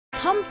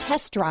Come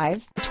test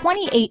drive the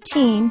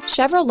 2018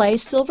 Chevrolet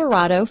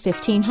Silverado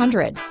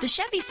 1500. The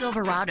Chevy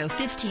Silverado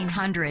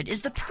 1500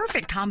 is the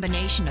perfect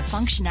combination of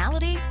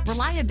functionality,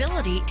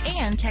 reliability,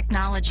 and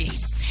technology.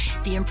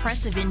 The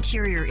impressive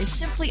interior is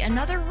simply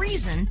another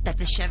reason that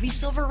the Chevy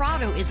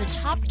Silverado is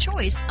a top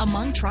choice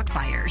among truck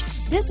buyers.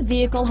 This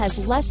vehicle has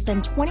less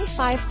than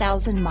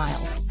 25,000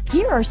 miles.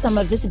 Here are some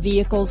of this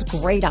vehicle's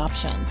great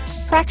options: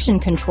 traction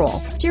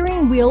control,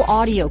 steering wheel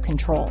audio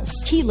controls,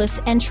 keyless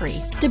entry,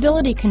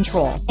 stability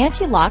control,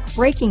 anti-lock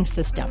braking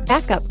system,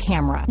 backup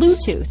camera,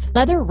 Bluetooth,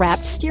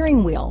 leather-wrapped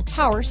steering wheel,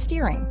 power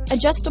steering,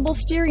 adjustable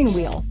steering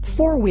wheel,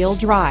 four-wheel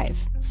drive,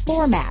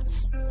 floor mats,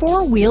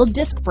 four-wheel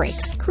disc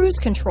brakes, cruise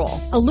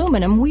control,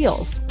 aluminum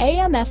wheels,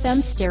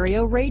 AM/FM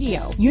stereo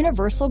radio,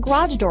 universal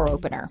garage door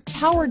opener,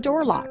 power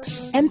door locks,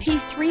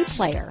 MP3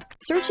 player.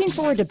 Searching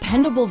for a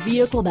dependable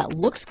vehicle that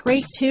looks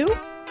great too?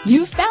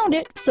 You found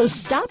it, so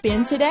stop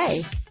in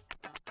today.